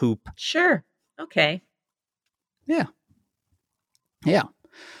hula hoop. Sure. Okay. Yeah. Yeah.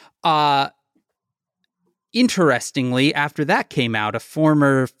 Interestingly, after that came out, a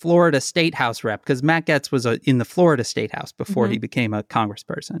former Florida State House rep, because Matt Gaetz was in the Florida State House before he became a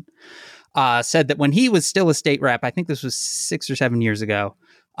congressperson, said that when he was still a state rep, I think this was 6 or 7 years ago,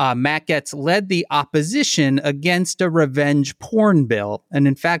 Matt Gaetz led the opposition against a revenge porn bill, and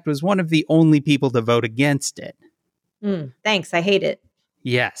in fact was one of the only people to vote against it. Thanks. I hate it.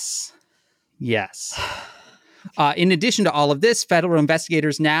 Yes. In addition to all of this, federal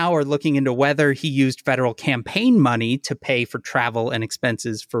investigators now are looking into whether he used federal campaign money to pay for travel and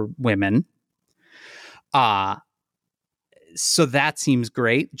expenses for women. So that seems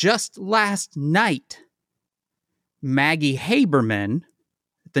great. Just last night, Maggie Haberman,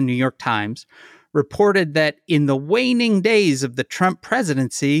 the New York Times, reported that in the waning days of the Trump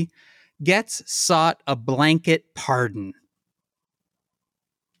presidency, Gaetz sought a blanket pardon.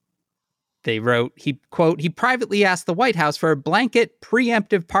 They wrote, he privately asked the White House for a blanket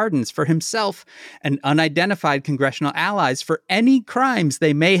preemptive pardons for himself and unidentified congressional allies for any crimes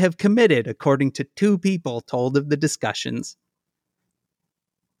they may have committed, according to 2 people told of the discussions.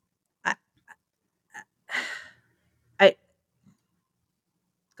 I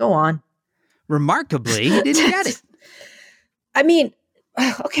go on. Remarkably, he didn't get it. I mean,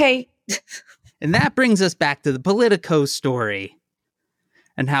 okay. And that brings us back to the Politico story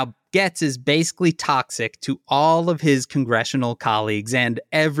and how Gaetz is basically toxic to all of his congressional colleagues and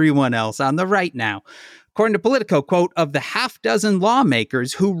everyone else on the right now. According to Politico, quote, of the half dozen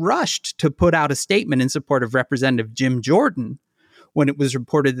lawmakers who rushed to put out a statement in support of Representative Jim Jordan when it was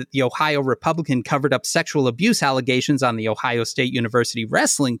reported that the Ohio Republican covered up sexual abuse allegations on the Ohio State University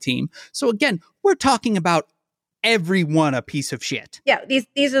wrestling team. So again, we're talking about everyone a piece of shit. Yeah,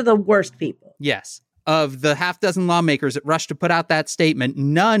 these are the worst people. Yes. Of the half dozen lawmakers that rushed to put out that statement,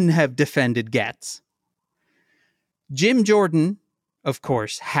 none have defended Gaetz. Jim Jordan, of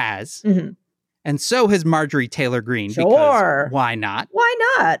course, has. And so has Marjorie Taylor Greene. Sure. Because why not? Why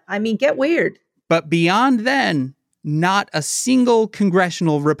not? I mean, get weird. But beyond then, not a single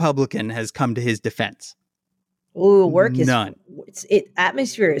congressional Republican has come to his defense. Ooh, work is none.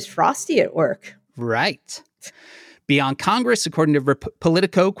 Atmosphere is frosty at work. Right. Beyond Congress, according to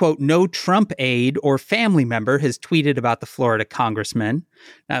Politico, quote, no Trump aide or family member has tweeted about the Florida congressman.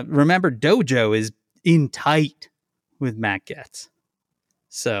 Now, remember, Dojo is in tight with Matt Gaetz.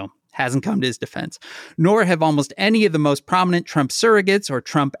 So hasn't come to his defense. Nor have almost any of the most prominent Trump surrogates or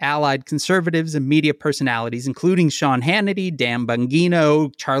Trump-allied conservatives and media personalities, including Sean Hannity, Dan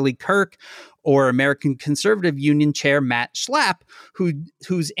Bongino, Charlie Kirk, or American Conservative Union Chair Matt Schlapp,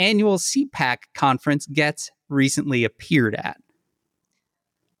 whose annual CPAC conference Gaetz recently appeared at.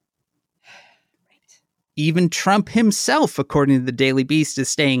 Right. Even Trump himself, according to the Daily Beast, is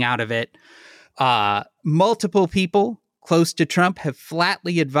staying out of it. Multiple people close to Trump have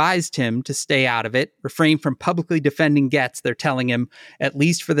flatly advised him to stay out of it, refrain from publicly defending Gaetz, they're telling him, at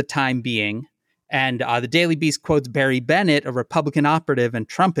least for the time being. And the Daily Beast quotes Barry Bennett, a Republican operative and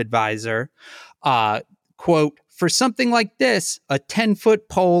Trump advisor, quote, for something like this, a 10-foot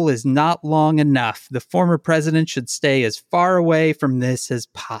pole is not long enough. The former president should stay as far away from this as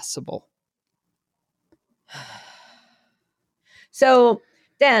possible. So,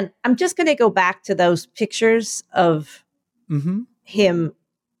 Dan, I'm just going to go back to those pictures of him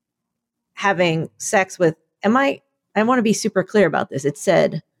having sex with, I want to be super clear about this. It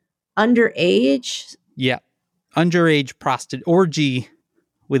said underage. Yeah. Underage orgy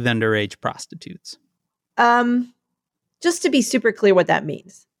with underage prostitutes. Just to be super clear what that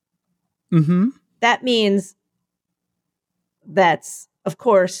means. That means that's, of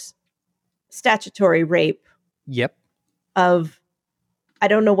course, statutory rape. Yep. I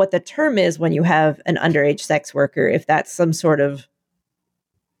don't know what the term is when you have an underage sex worker, if that's some sort of,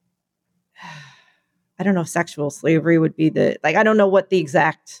 I don't know if sexual slavery would be I don't know what the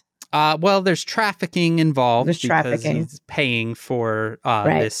exact. Well, there's trafficking involved. There's trafficking. He's paying for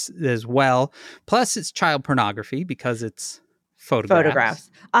Right. this as well. Plus, it's child pornography because it's photographs.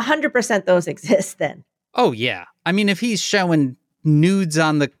 100% those exist then. Oh, yeah. I mean, if he's showing nudes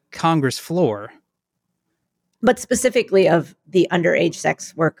on the Congress floor. But specifically of the underage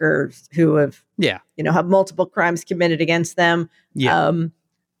sex workers who have, have multiple crimes committed against them. Yeah.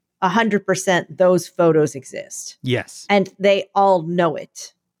 100% those photos exist. Yes. And they all know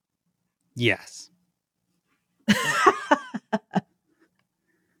it. Yes.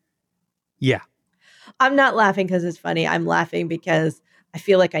 Yeah. I'm not laughing because it's funny. I'm laughing because I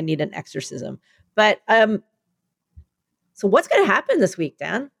feel like I need an exorcism. But so what's going to happen this week,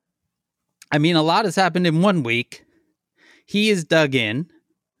 Dan? I mean, a lot has happened in 1 week. He is dug in,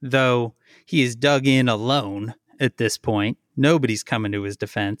 though he is dug in alone at this point. Nobody's coming to his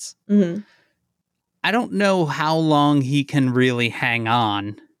defense. Mm-hmm. I don't know how long he can really hang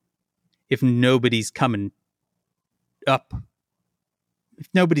on if nobody's coming up, if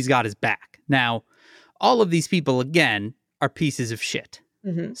nobody's got his back. Now, all of these people, again, are pieces of shit.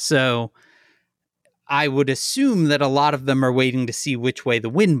 Mm-hmm. So I would assume that a lot of them are waiting to see which way the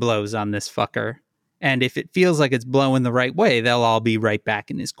wind blows on this fucker. And if it feels like it's blowing the right way, they'll all be right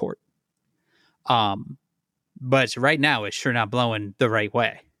back in his court. But right now, it's sure not blowing the right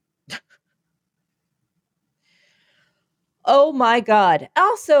way. Oh my God.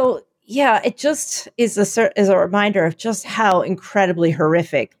 Also, yeah, it just is a reminder of just how incredibly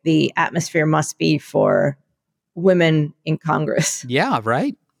horrific the atmosphere must be for women in Congress. Yeah,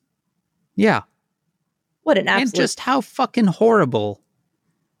 right? Yeah. What an absolute... And just how fucking horrible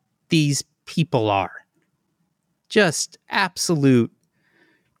these people are. Just absolute,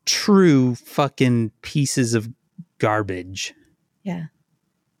 true fucking pieces of garbage. Yeah.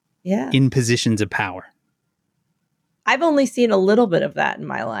 Yeah. In positions of power. I've only seen a little bit of that in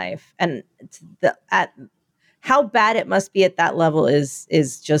my life, and how bad it must be at that level is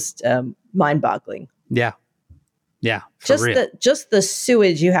just mind-boggling. Yeah, yeah, just real. The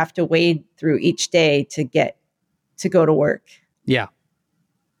sewage you have to wade through each day to get to go to work. Yeah,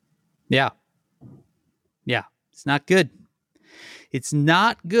 yeah, yeah. It's not good. It's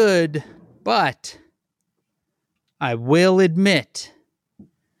not good, but I will admit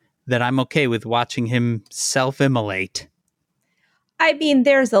that I'm okay with watching him self-immolate. I mean,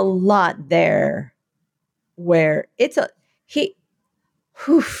 there's a lot there where it's he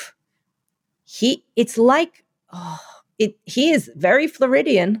is very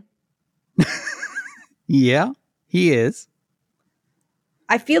Floridian. Yeah, he is.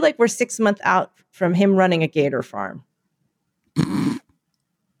 I feel like we're 6 months out from him running a gator farm.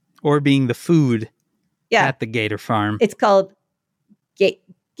 Or being the food at the gator farm. It's called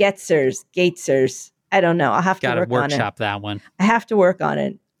Gatzers. I don't know. I'll have to workshop that one. I have to work on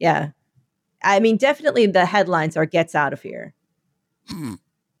it. Yeah. I mean, definitely the headlines are "Gets out of here."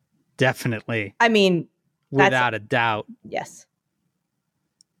 Definitely. I mean, without a doubt. Yes.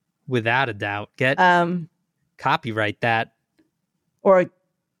 Without a doubt. Copyright that. Or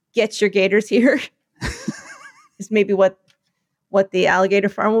 "Get your gators here." Is maybe what the alligator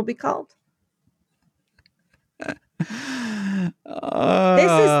farm will be called.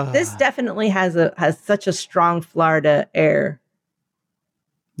 This definitely has such a strong Florida air.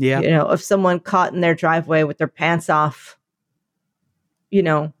 Yeah. You know, of someone caught in their driveway with their pants off, you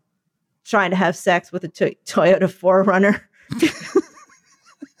know, trying to have sex with a Toyota 4Runner.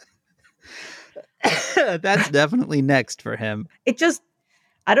 That's definitely next for him.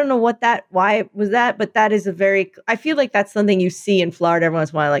 I don't know why it was that, but that is I feel like that's something you see in Florida every once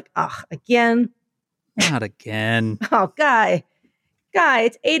in a while, like, again. Not again. Oh, guy,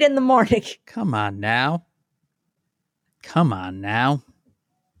 it's 8 a.m. Come on now.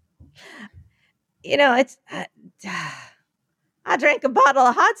 You know, it's, I drank a bottle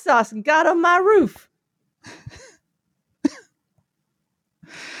of hot sauce and got on my roof.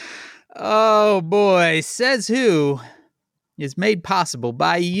 Oh boy, Says Who is made possible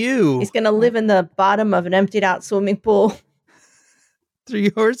by you. He's going to live in the bottom of an emptied out swimming pool.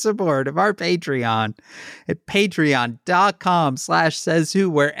 Through your support of our Patreon at patreon.com/sayswho,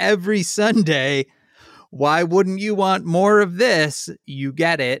 where every Sunday, why wouldn't you want more of this? You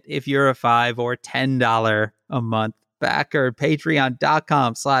get it if you're a $5 or $10 a month backer.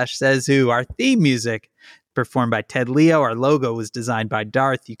 Patreon.com/sayswho. Our theme music performed by Ted Leo. Our logo was designed by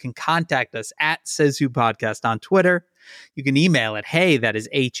Darth. You can contact us at Says Who Podcast on Twitter. You can email it, hey, that is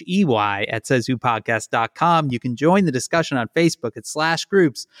HEY @sayswhopodcast.com. You can join the discussion on Facebook at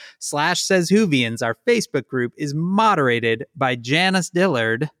 /groups/SaysWhovians. Our Facebook group is moderated by Janice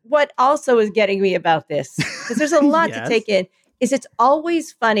Dillard. What also is getting me about this, because there's a lot Yes. to take in, is it's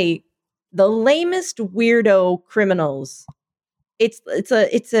always funny. The lamest weirdo criminals. It's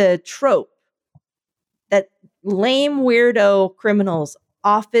a trope that lame weirdo criminals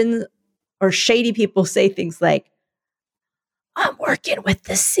often, or shady people, say things like, "I'm working with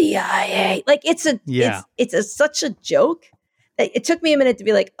the CIA." Like it's such a joke that it took me a minute to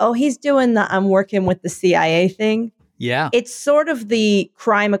be like, oh, he's doing the "I'm working with the CIA" thing. Yeah. It's sort of the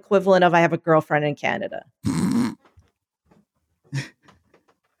crime equivalent of "I have a girlfriend in Canada."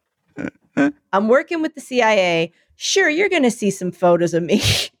 I'm working with the CIA. Sure, you're going to see some photos of me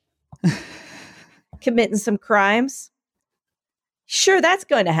committing some crimes. Sure, that's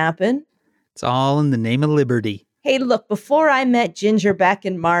going to happen. It's all in the name of liberty. Hey, look, before I met Ginger back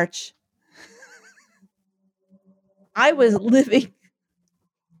in March, I was living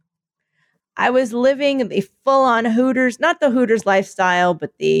I was living the full-on Hooters, not the Hooters lifestyle,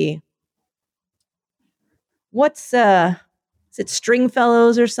 but is it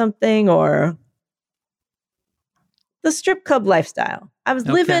Stringfellows or something, or the strip club lifestyle. I was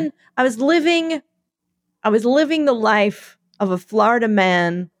living the life of a Florida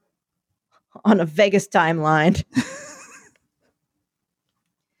man on a Vegas timeline.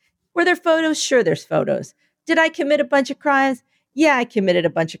 Were there photos? Sure, there's photos. Did I commit a bunch of crimes? Yeah, I committed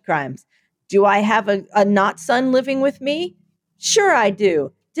a bunch of crimes. Do I have a not son living with me? Sure, I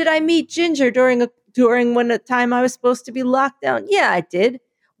do. Did I meet Ginger during the time I was supposed to be locked down? Yeah, I did.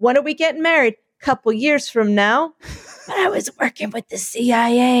 When are we getting married? Couple years from now. But I was working with the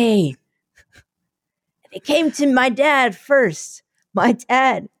CIA. They came to my dad first. My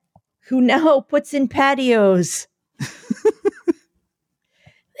dad, who now puts in patios.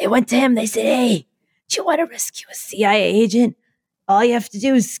 They went to him. They said, hey, do you want to rescue a CIA agent? All you have to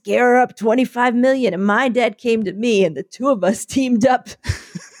do is scare her up $25 million. And my dad came to me, and the two of us teamed up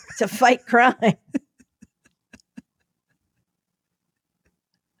to fight crime.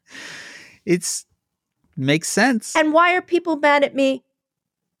 Makes sense. And why are people mad at me?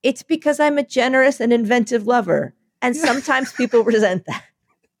 It's because I'm a generous and inventive lover. And sometimes people resent that.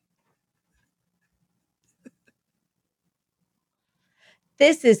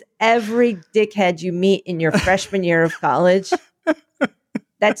 This is every dickhead you meet in your freshman year of college.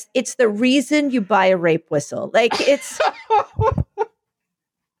 It's the reason you buy a rape whistle. Like, it's...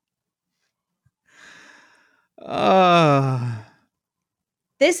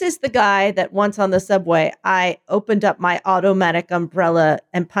 This is the guy that once on the subway, I opened up my automatic umbrella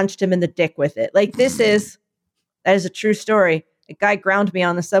and punched him in the dick with it. Like, that is a true story. A guy ground me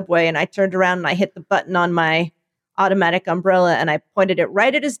on the subway, and I turned around and I hit the button on my automatic umbrella and I pointed it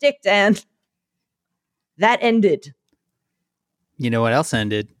right at his dick, Dan. That ended. You know what else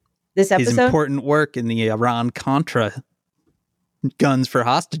ended? This episode? His important work in the Iran-Contra guns for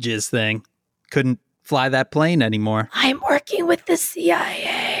hostages thing. Couldn't fly that plane anymore. I'm working with the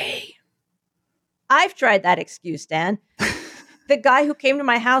CIA. I've tried that excuse, Dan. The guy who came to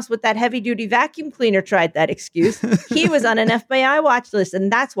my house with that heavy-duty vacuum cleaner tried that excuse. He was on an FBI watch list,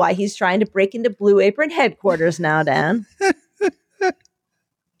 and that's why he's trying to break into Blue Apron headquarters now, Dan.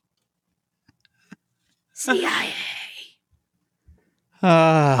 CIA.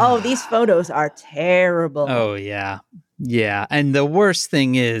 These photos are terrible. Oh, yeah. Yeah, and the worst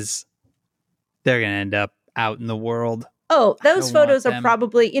thing is they're going to end up out in the world. Oh, those photos are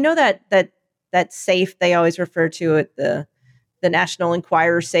probably, you know that safe they always refer to at the National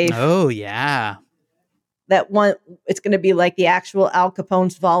Enquirer safe? Oh, yeah. That one, it's going to be like the actual Al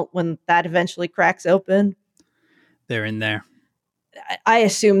Capone's vault when that eventually cracks open. They're in there. I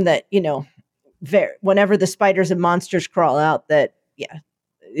assume that, whenever the spiders and monsters crawl out, that, yeah,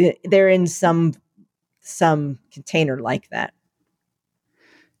 they're in some container like that.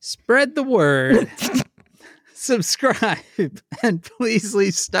 Spread the word. Subscribe and please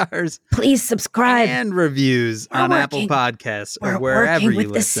leave stars. Please subscribe and reviews on Apple Podcasts or wherever you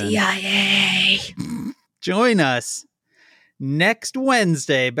listen. The CIA. Join us next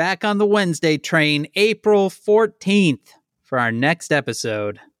Wednesday, back on the Wednesday train, April 14th, for our next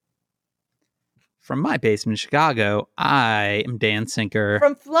episode. From my basement in Chicago, I am Dan Sinker.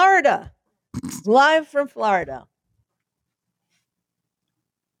 From Florida. Live from Florida.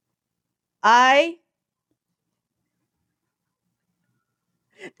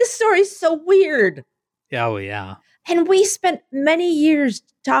 This story is so weird. Oh, yeah. And we spent many years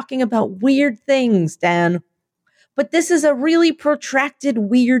talking about weird things, Dan. But this is a really protracted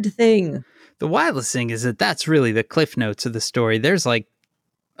weird thing. The wildest thing is that that's really the cliff notes of the story. There's like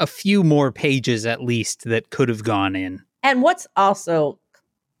a few more pages at least that could have gone in. And what's also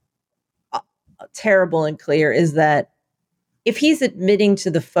terrible and clear is that if he's admitting to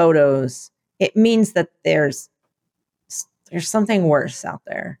the photos, it means that there's something worse out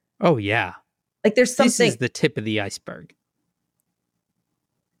there. Oh, yeah. Like there's something. This is the tip of the iceberg.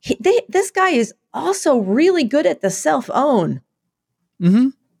 This guy is also really good at the self-own. Mm-hmm.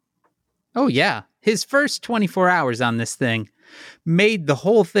 Oh, yeah. His first 24 hours on this thing made the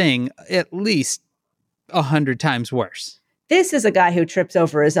whole thing at least 100 times worse. This is a guy who trips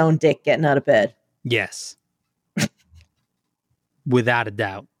over his own dick getting out of bed. Yes. Without a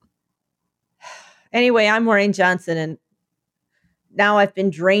doubt. Anyway, I'm Maureen Johnson, and now I've been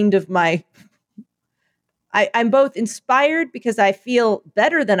drained of my... I'm both inspired because I feel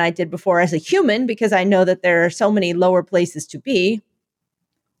better than I did before as a human, because I know that there are so many lower places to be.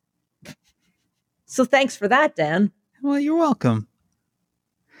 So thanks for that, Dan. Well, you're welcome.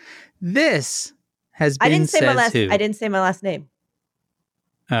 This has been I didn't say Says Who. I didn't say my last name.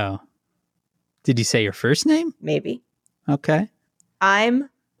 Oh. Did you say your first name? Maybe. Okay. I'm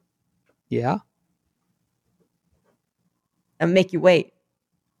Yeah. gonna make you wait.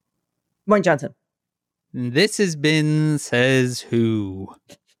 Morgan Johnson. This has been Says Who.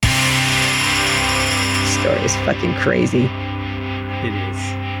 This story is fucking crazy. It is.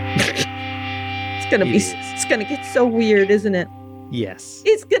 It's gonna get so weird, isn't it? Yes.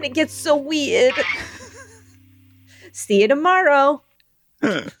 It's gonna get so weird. See you tomorrow.